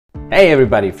Hey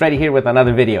everybody, Freddy here with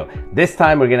another video. This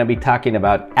time we're going to be talking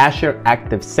about Azure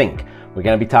Active Sync. We're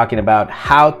going to be talking about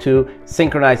how to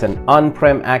synchronize an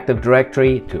on-prem Active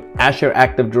Directory to Azure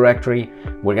Active Directory.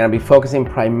 We're going to be focusing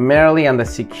primarily on the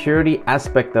security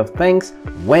aspect of things.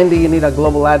 When do you need a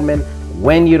global admin?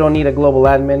 When you don't need a global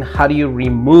admin? How do you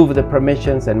remove the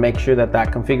permissions and make sure that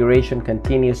that configuration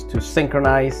continues to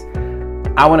synchronize?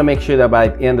 I want to make sure that by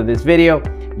the end of this video,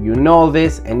 you know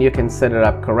this and you can set it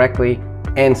up correctly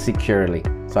and securely.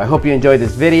 So I hope you enjoyed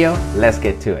this video. Let's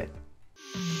get to it.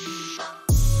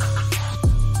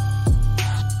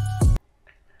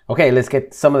 Okay, let's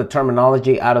get some of the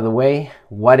terminology out of the way.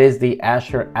 What is the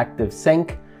Azure Active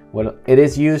Sync? Well, it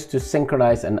is used to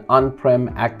synchronize an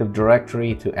on-prem Active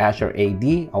Directory to Azure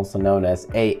AD, also known as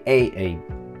AAD.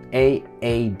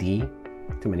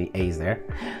 Too many A's there.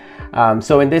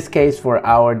 So in this case, for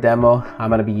our demo, I'm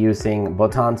going to be using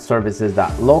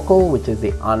botanservices.local, which is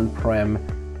the on-prem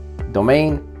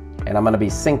domain, and I'm going to be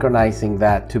synchronizing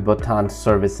that to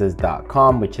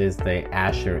botanservices.com, which is the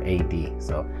Azure AD.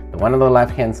 So the one on the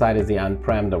left-hand side is the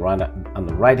on-prem, the one on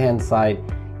the right-hand side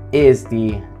is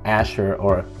the Azure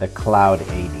or the Cloud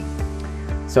AD.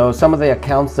 So some of the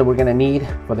accounts that we're going to need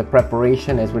for the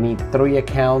preparation is we need 3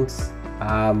 accounts.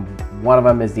 One of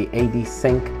them is the AD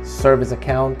Sync service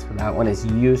account. That one is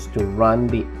used to run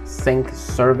the sync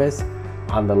service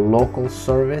on the local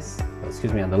server,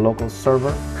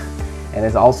 and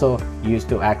is also used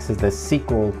to access the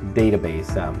SQL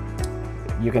database.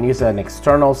 You can use an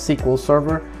external SQL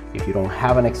server. If you don't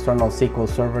have an external SQL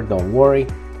server, don't worry.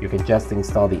 You can just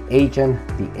install the agent.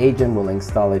 The agent will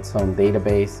install its own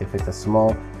database. If it's a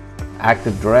small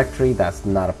Active Directory, that's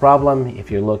not a problem. If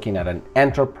you're looking at an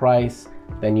enterprise,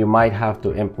 then you might have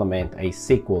to implement a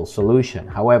SQL solution.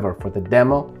 However, for the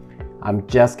demo, I'm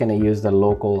just going to use the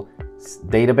local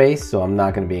database, so I'm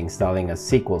not going to be installing a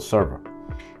SQL server.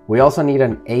 We also need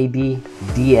an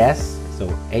ADDS. So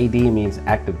AD means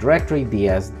Active Directory,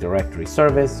 DS Directory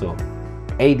Service. So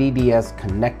ADDS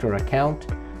connector account.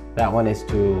 That one is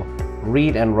to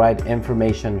read and write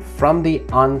information from the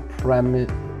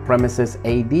on-premises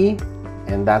AD,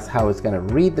 and that's how it's going to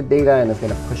read the data and it's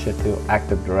going to push it to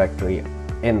Active Directory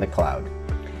in the cloud.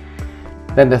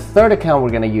 Then the third account we're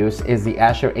going to use is the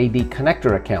Azure AD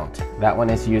connector account. That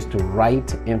one is used to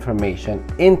write information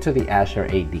into the Azure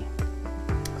AD.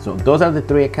 So those are the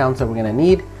 3 accounts that we're going to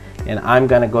need, and I'm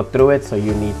going to go through it so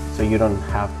you don't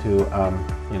have to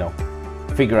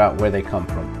figure out where they come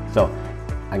from. So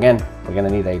again, we're going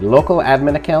to need a local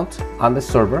admin account on the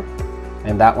server,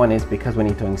 and that one is because we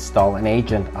need to install an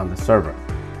agent on the server.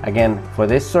 Again, for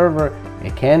this server,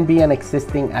 it can be an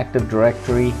existing Active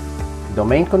Directory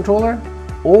domain controller,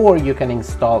 or you can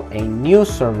install a new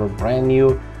server, brand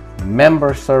new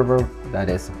member server that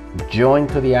is joined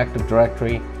to the Active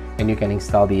Directory, and you can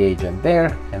install the agent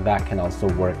there, and that can also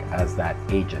work as that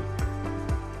agent.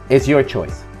 It's your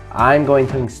choice. I'm going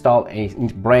to install a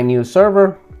brand new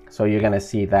server, so you're going to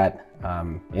see that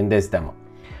in this demo.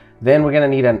 Then we're going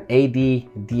to need an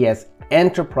ADDS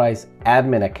Enterprise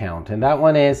Admin account, and that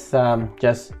one is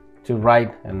just to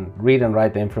read and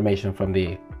write the information from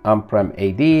the on-prem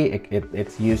AD.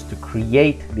 It's used to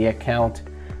create the account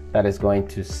that is going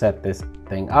to set this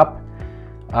thing up.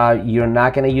 You're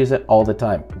not going to use it all the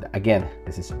time. Again,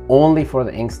 this is only for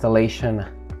the installation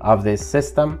of this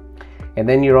system. And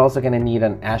then you're also going to need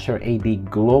an Azure AD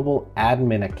Global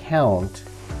Admin account.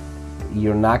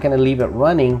 You're not going to leave it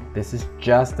running. This is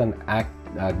just a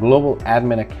global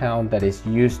admin account that is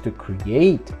used to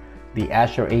create the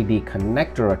Azure AD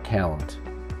connector account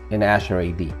in Azure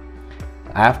AD.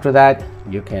 After that,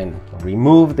 you can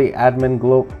remove the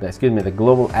the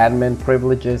global admin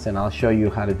privileges, and I'll show you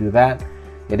how to do that.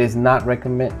 It is not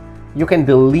recommended. You can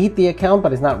delete the account,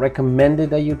 but it's not recommended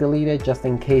that you delete it, just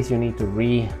in case you need to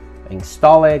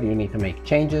reinstall it, you need to make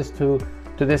changes to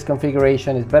this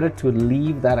configuration. It's better to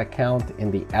leave that account in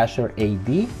the Azure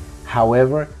AD.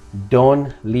 However,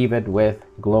 don't leave it with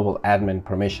global admin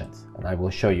permissions, and I will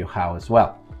show you how as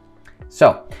well.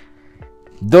 So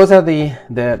those are the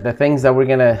things that we're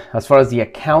gonna, as far as the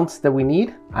accounts that we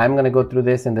need. I'm gonna go through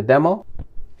this in the demo.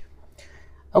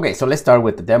 Okay, so let's start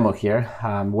with the demo here.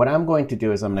 What I'm going to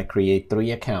do is I'm gonna create 3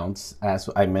 accounts. As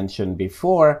I mentioned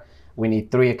before, we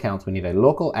need 3 accounts. We need a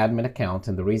local admin account,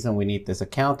 and the reason we need this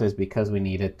account is because we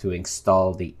needed to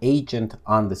install the agent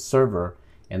on the server,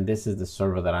 and this is the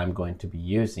server that I'm going to be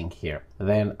using here.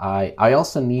 Then I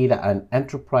also need an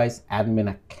enterprise admin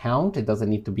account. It doesn't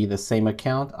need to be the same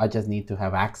account. I just need to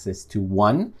have access to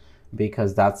one,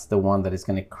 because that's the one that is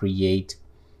going to create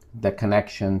the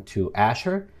connection to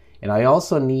Azure. And I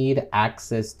also need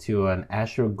access to an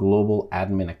Azure Global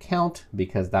Admin account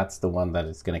because that's the one that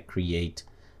is going to create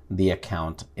the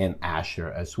account in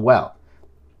Azure as well.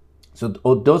 So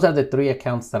those are the 3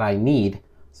 accounts that I need.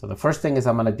 So the first thing is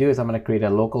I'm going to do is I'm going to create a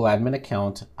local admin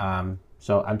account.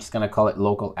 So I'm just going to call it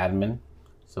local admin.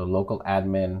 So local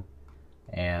admin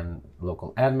and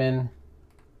local admin,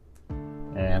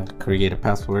 and create a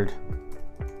password.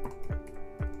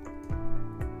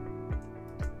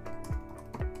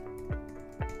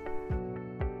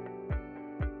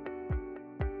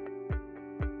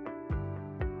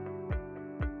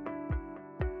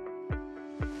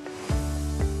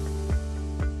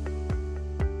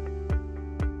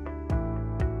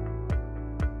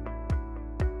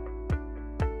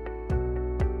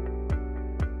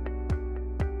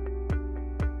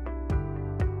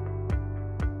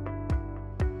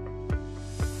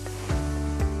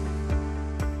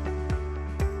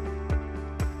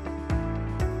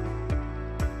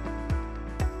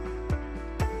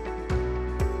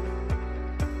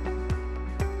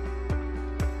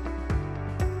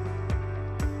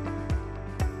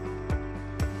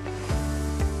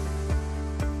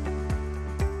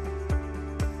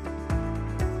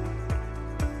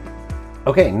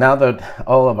 Okay, now that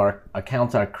all of our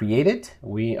accounts are created,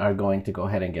 we are going to go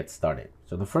ahead and get started.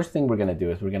 So the first thing we're going to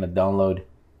do is we're going to download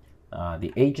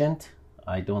the agent.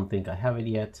 I don't think I have it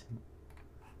yet.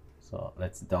 So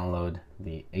let's download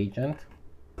the agent.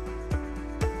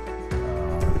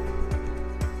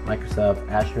 Microsoft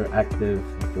Azure Active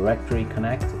Directory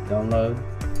Connect, download.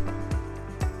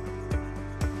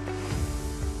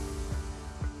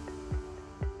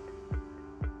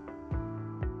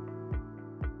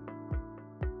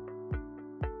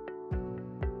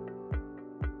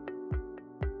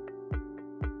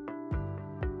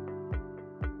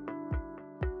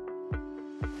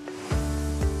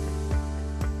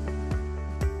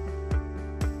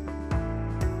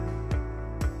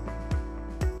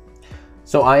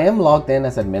 So I am logged in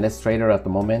as administrator at the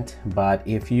moment, but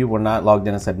if you were not logged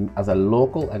in as a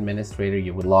local administrator,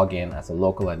 you would log in as a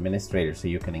local administrator so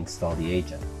you can install the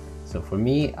agent. So for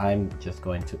me, I'm just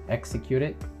going to execute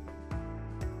it.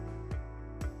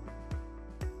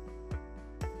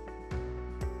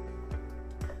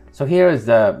 So here is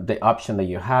the option that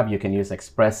you have. You can use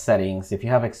Express settings. If you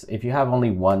have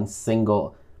only one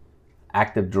single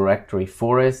Active Directory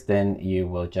forest, then you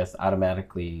will just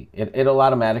automatically, it'll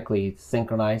automatically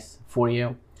synchronize for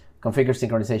you. Configure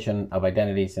synchronization of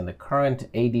identities in the current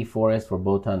AD forest for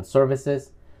bolt-on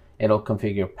services. It'll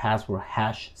configure password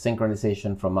hash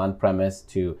synchronization from on-premise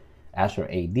to Azure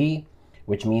AD,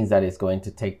 which means that it's going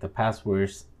to take the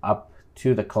passwords up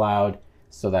to the cloud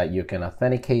so that you can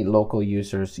authenticate local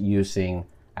users using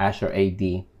Azure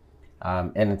AD.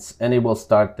 And it will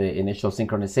start the initial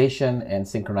synchronization and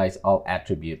synchronize all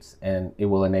attributes, and it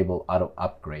will enable auto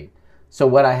upgrade. So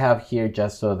what I have here,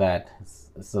 just so that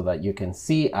you can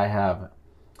see, I have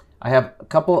a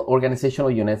couple organizational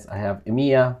units. I have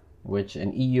EMEA, which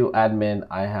an EU admin.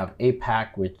 I have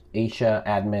APAC, with Asia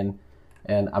admin,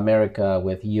 and America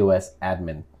with US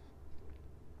admin.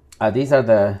 These are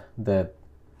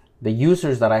the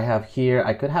users that I have here.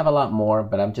 I could have a lot more,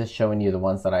 but I'm just showing you the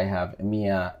ones that I have: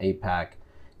 EMEA, APAC,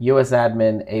 US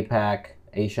admin, APAC,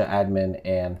 Asia admin,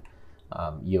 and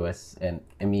US and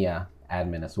EMEA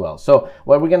admin as well. So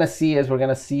what we're gonna see is we're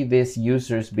gonna see these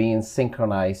users being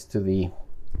synchronized to the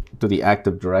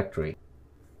Active Directory.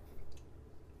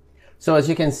 So as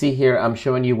you can see here, I'm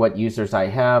showing you what users I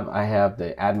have. I have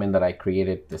the admin that I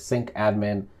created, the sync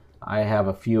admin. I have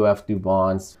a few F2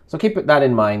 bonds. So keep that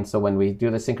in mind. So when we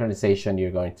do the synchronization, you're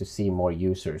going to see more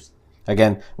users.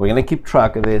 Again, we're going to keep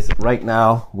track of this. Right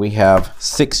now, we have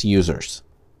 6 users.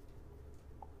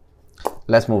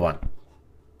 Let's move on.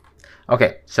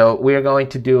 Okay, so we are going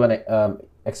to do an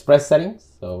Express settings.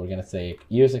 So we're going to say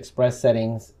use Express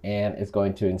settings, and it's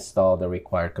going to install the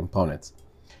required components.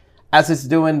 As it's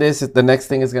doing this, the next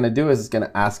thing it's going to do is it's going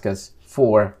to ask us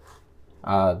for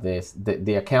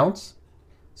the accounts.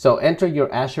 So enter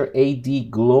your Azure AD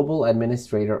Global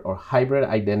Administrator or Hybrid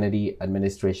Identity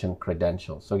Administration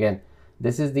credentials. So again,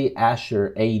 this is the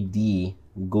Azure AD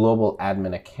Global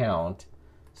Admin account.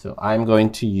 So I'm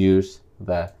going to use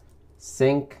the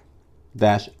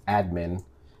sync-admin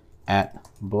at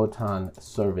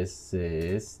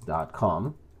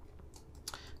botanservices.com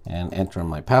and enter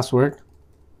my password.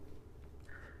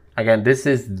 Again, this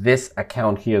is this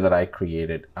account here that I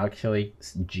created. Actually,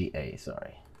 it's GA,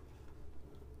 sorry.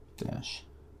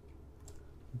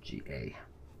 -GA.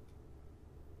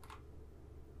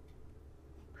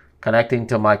 Connecting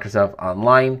to Microsoft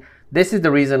Online. This is the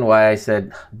reason why I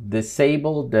said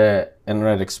disable the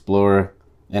Internet Explorer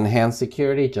enhanced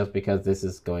security, just because this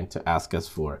is going to ask us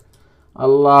for a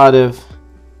lot of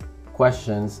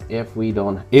questions if we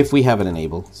have it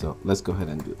enabled. So let's go ahead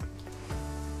and do it.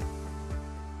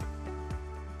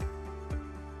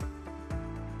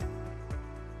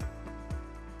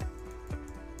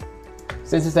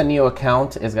 Since it's a new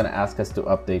account, it's going to ask us to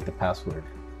update the password.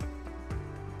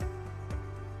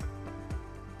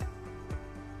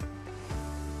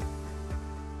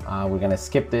 We're going to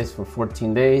skip this for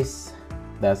 14 days.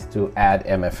 That's to add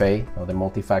MFA, or the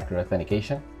multi-factor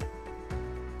authentication.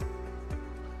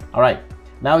 All right,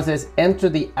 now it says enter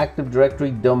the Active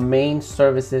Directory domain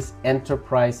services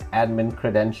enterprise admin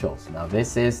credentials. Now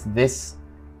this is this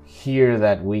here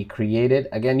that we created.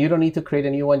 Again, you don't need to create a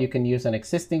new one. You can use an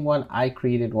existing one. I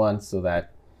created one so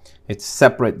that it's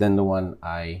separate than the one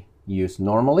I use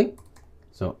normally.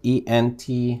 So ENT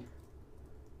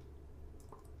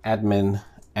admin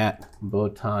at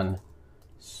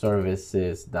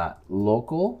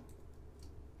botanservices.local.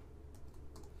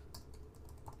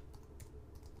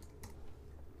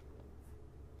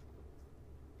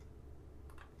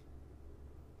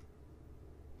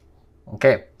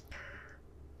 Okay,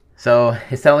 so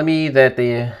it's telling me that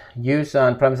the use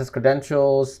on-premises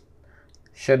credentials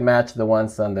should match the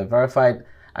ones on the verified.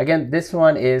 Again, this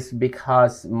one is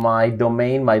because my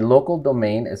domain, my local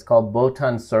domain is called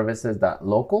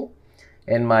botanservices.local,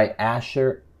 and my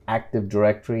Azure Active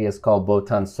Directory is called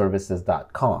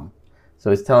botanservices.com.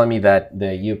 So it's telling me that the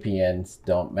UPNs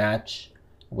don't match,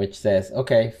 which says,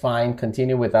 okay, fine,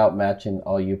 continue without matching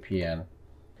all UPN.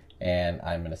 And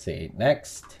I'm going to say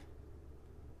next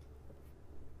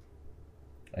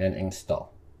and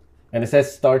install. And it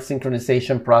says start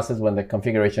synchronization process when the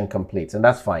configuration completes, and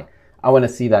that's fine. I want to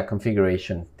see that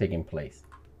configuration taking place.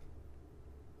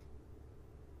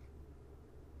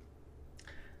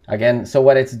 Again, so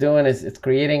what it's doing is it's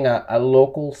creating a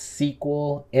local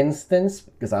SQL instance,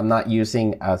 because I'm not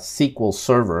using a SQL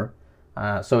server.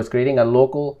 So it's creating a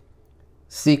local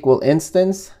SQL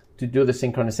instance to do the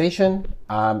synchronization.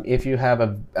 If you have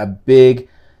a big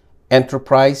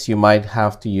enterprise, you might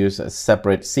have to use a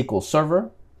separate SQL server.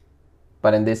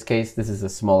 But in this case, this is a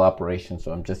small operation,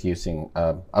 so I'm just using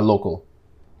a local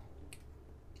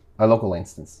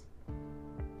instance.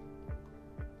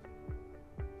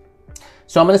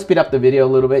 So I'm going to speed up the video a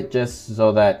little bit just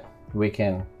so that we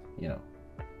can,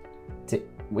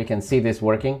 we can see this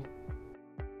working.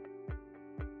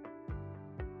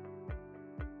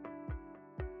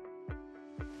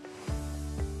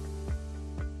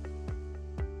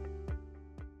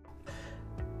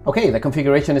 Okay, the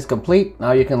configuration is complete.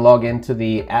 Now you can log into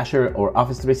the Azure or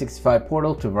Office 365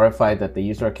 portal to verify that the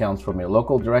user accounts from your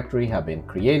local directory have been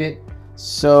created.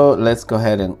 So let's go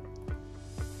ahead and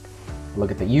look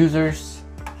at the users.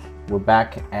 We're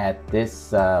back at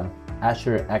this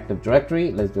Azure Active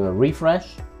Directory. Let's do a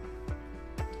refresh.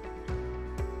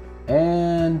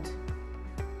 And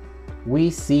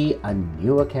we see a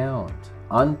new account,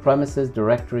 on-premises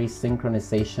directory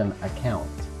synchronization account.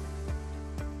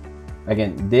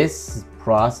 Again, this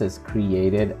process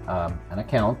created an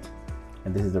account,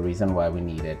 and this is the reason why we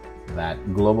needed that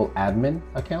global admin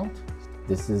account.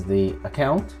 This is the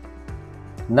account.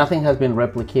 Nothing has been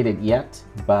replicated yet,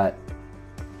 but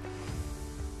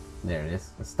there it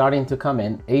is. It's starting to come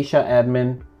in. Asia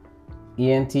admin,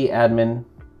 ENT admin,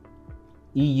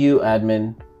 EU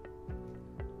admin,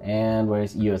 and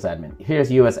where's US admin?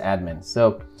 Here's US admin.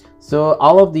 So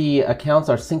all of the accounts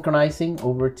are synchronizing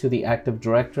over to the Active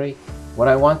Directory. What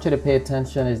I want you to pay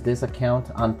attention is this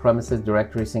account, on-premises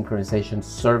directory synchronization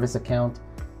service account.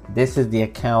 This is the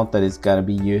account that is going to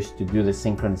be used to do the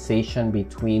synchronization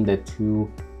between the two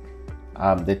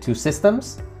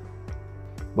systems.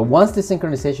 But once the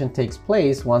synchronization takes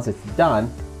place, once it's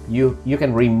done, you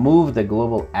can remove the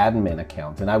global admin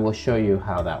account, and I will show you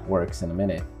how that works in a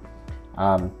minute.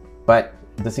 But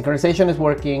the synchronization is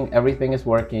working, everything is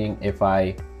working. If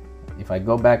I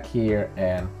go back here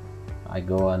and I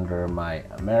go under my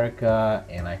America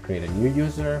and I create a new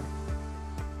user.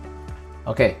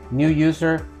 Okay, new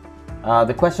user.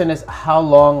 The question is how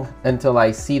long until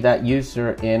I see that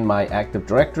user in my Active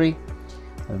Directory?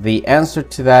 The answer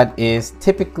to that is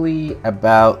typically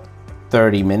about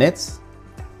 30 minutes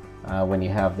when you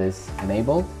have this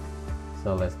enabled.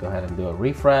 So let's go ahead and do a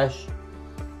refresh.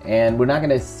 And we're not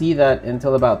going to see that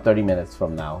until about 30 minutes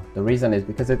from now. The reason is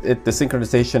because the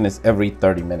synchronization is every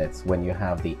 30 minutes when you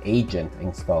have the agent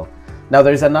installed. Now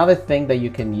there's another thing that you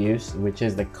can use, which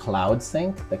is the Cloud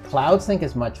Sync. The Cloud Sync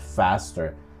is much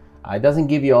faster. It doesn't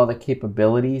give you all the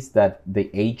capabilities that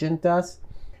the agent does.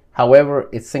 However,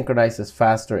 it synchronizes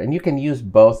faster, and you can use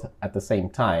both at the same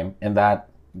time, and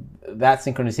that that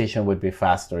synchronization would be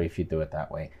faster if you do it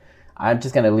that way. I'm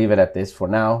just going to leave it at this for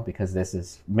now because this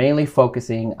is mainly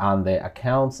focusing on the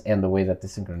accounts and the way that the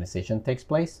synchronization takes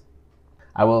place.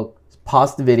 I will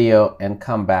pause the video and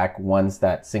come back once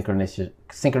that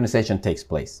synchronization takes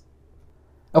place.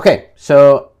 Okay,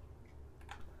 so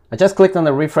I just clicked on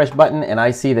the refresh button and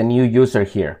I see the new user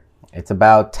here. It's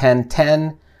about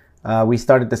 10:10. We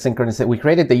started the synchronization. We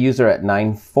created the user at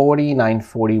 9:40,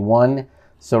 9:41.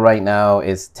 So right now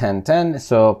it's 10:10.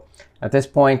 So at this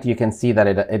point, you can see that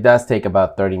it does take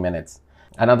about 30 minutes.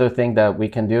 Another thing that we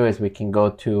can do is we can go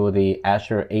to the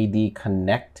Azure AD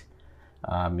Connect.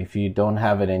 If you don't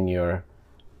have it in your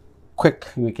quick,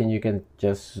 you can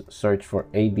just search for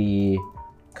AD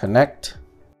Connect.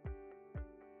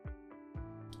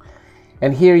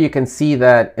 And here you can see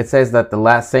that it says that the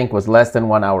last sync was less than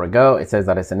 1 hour ago. It says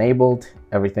that it's enabled.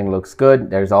 Everything looks good.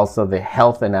 There's also the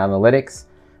health and analytics.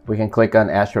 We can click on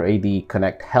Azure AD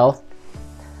Connect Health.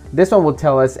 This one will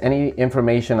tell us any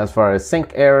information as far as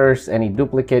sync errors, any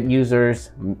duplicate users,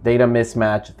 data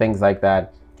mismatch, things like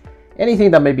that.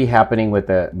 Anything that may be happening with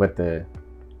the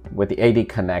AD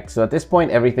Connect. So at this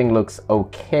point, everything looks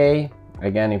okay.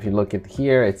 Again, if you look at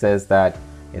here, it says that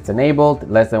it's enabled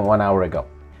less than 1 hour ago.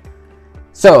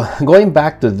 So going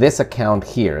back to this account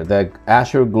here, the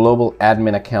Azure Global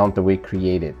Admin account that we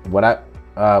created, what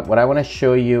I want to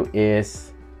show you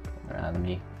is, let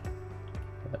me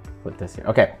put this here.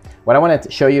 Okay, what I want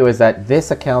to show you is that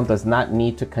this account does not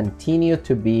need to continue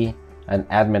to be an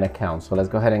admin account. So let's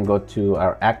go ahead and go to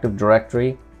our Active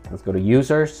Directory. Let's go to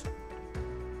Users.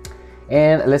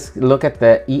 And let's look at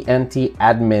the ENT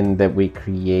admin that we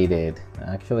created.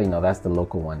 Actually, no, that's the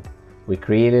local one. We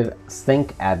created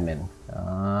Sync Admin.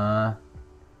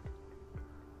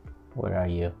 Where are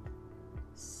you?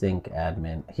 Sync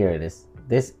Admin. Here it is.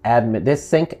 This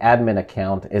Sync Admin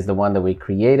account is the one that we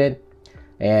created.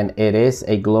 And it is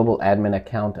a global admin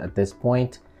account at this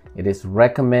point. It is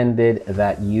recommended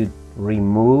that you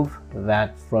remove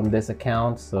that from this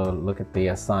account. So look at the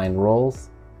assigned roles.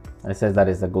 It says that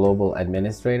is a global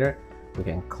administrator. We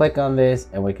can click on this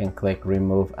and we can click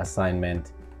remove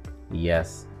assignment.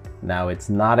 Yes. Now it's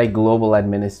not a global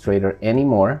administrator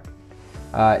anymore.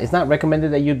 It's not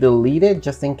recommended that you delete it,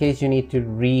 just in case you need to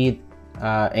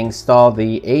install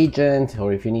the agent,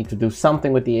 or if you need to do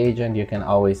something with the agent, you can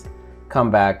always come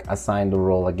back, assign the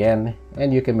role again,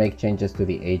 and you can make changes to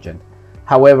the agent.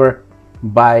 However,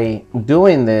 by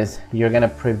doing this, you're going to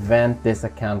prevent this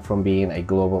account from being a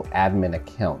global admin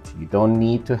account. You don't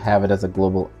need to have it as a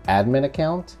global admin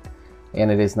account, and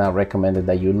it is not recommended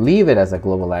that you leave it as a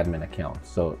global admin account.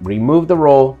 So remove the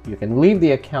role. You can leave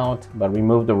the account, but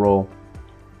remove the role.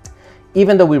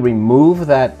 Even though we remove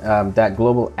that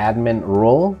global admin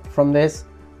role from this,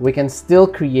 we can still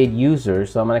create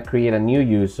users. So I'm going to create a new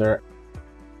user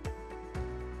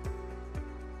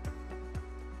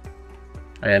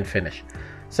and finish.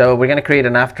 So we're going to create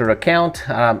an after account.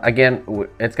 Again,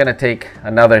 it's going to take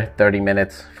another 30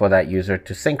 minutes for that user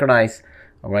to synchronize.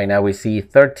 Right now we see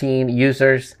 13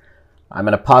 users. I'm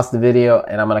going to pause the video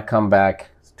and I'm going to come back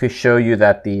to show you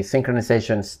that the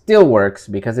synchronization still works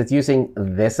because it's using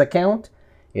this account.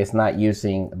 It's not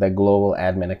using the global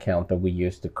admin account that we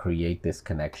used to create this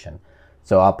connection.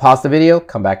 So I'll pause the video,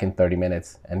 come back in 30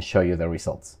 minutes and show you the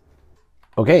results.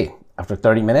 Okay, after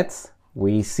 30 minutes,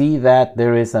 we see that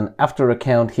there is an after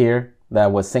account here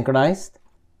that was synchronized.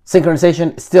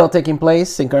 Synchronization is still taking place.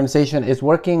 Synchronization is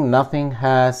working. Nothing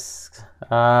has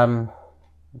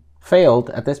failed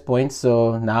at this point.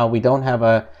 So now we don't have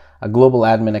a global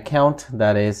admin account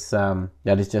that is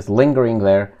just lingering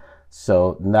there.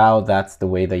 So now that's the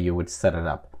way that you would set it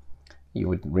up. You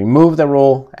would remove the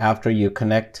role after you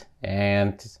connect,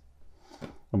 and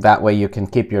that way you can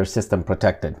keep your system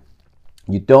protected.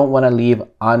 You don't want to leave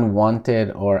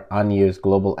unwanted or unused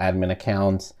global admin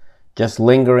accounts just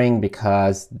lingering,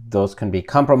 because those can be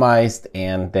compromised,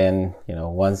 and then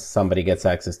once somebody gets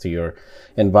access to your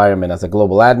environment as a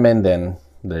global admin, then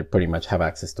they pretty much have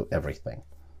access to everything.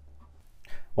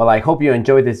 Well, I hope you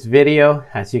enjoyed this video.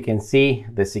 As you can see,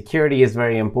 the security is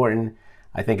very important.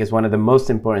 I think it's one of the most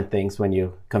important things when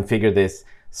you configure this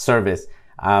service.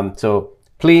 So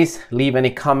please leave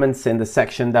any comments in the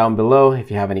section down below.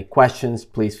 If you have any questions,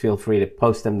 please feel free to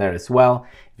post them there as well.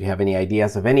 If you have any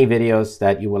ideas of any videos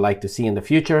that you would like to see in the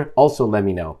future, also let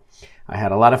me know. I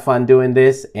had a lot of fun doing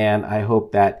this, and I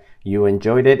hope that you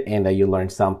enjoyed it and that you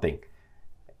learned something.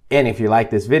 And if you like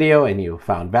this video and you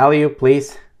found value,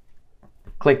 please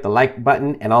click the like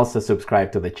button and also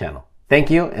subscribe to the channel. Thank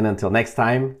you, and until next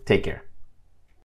time, take care.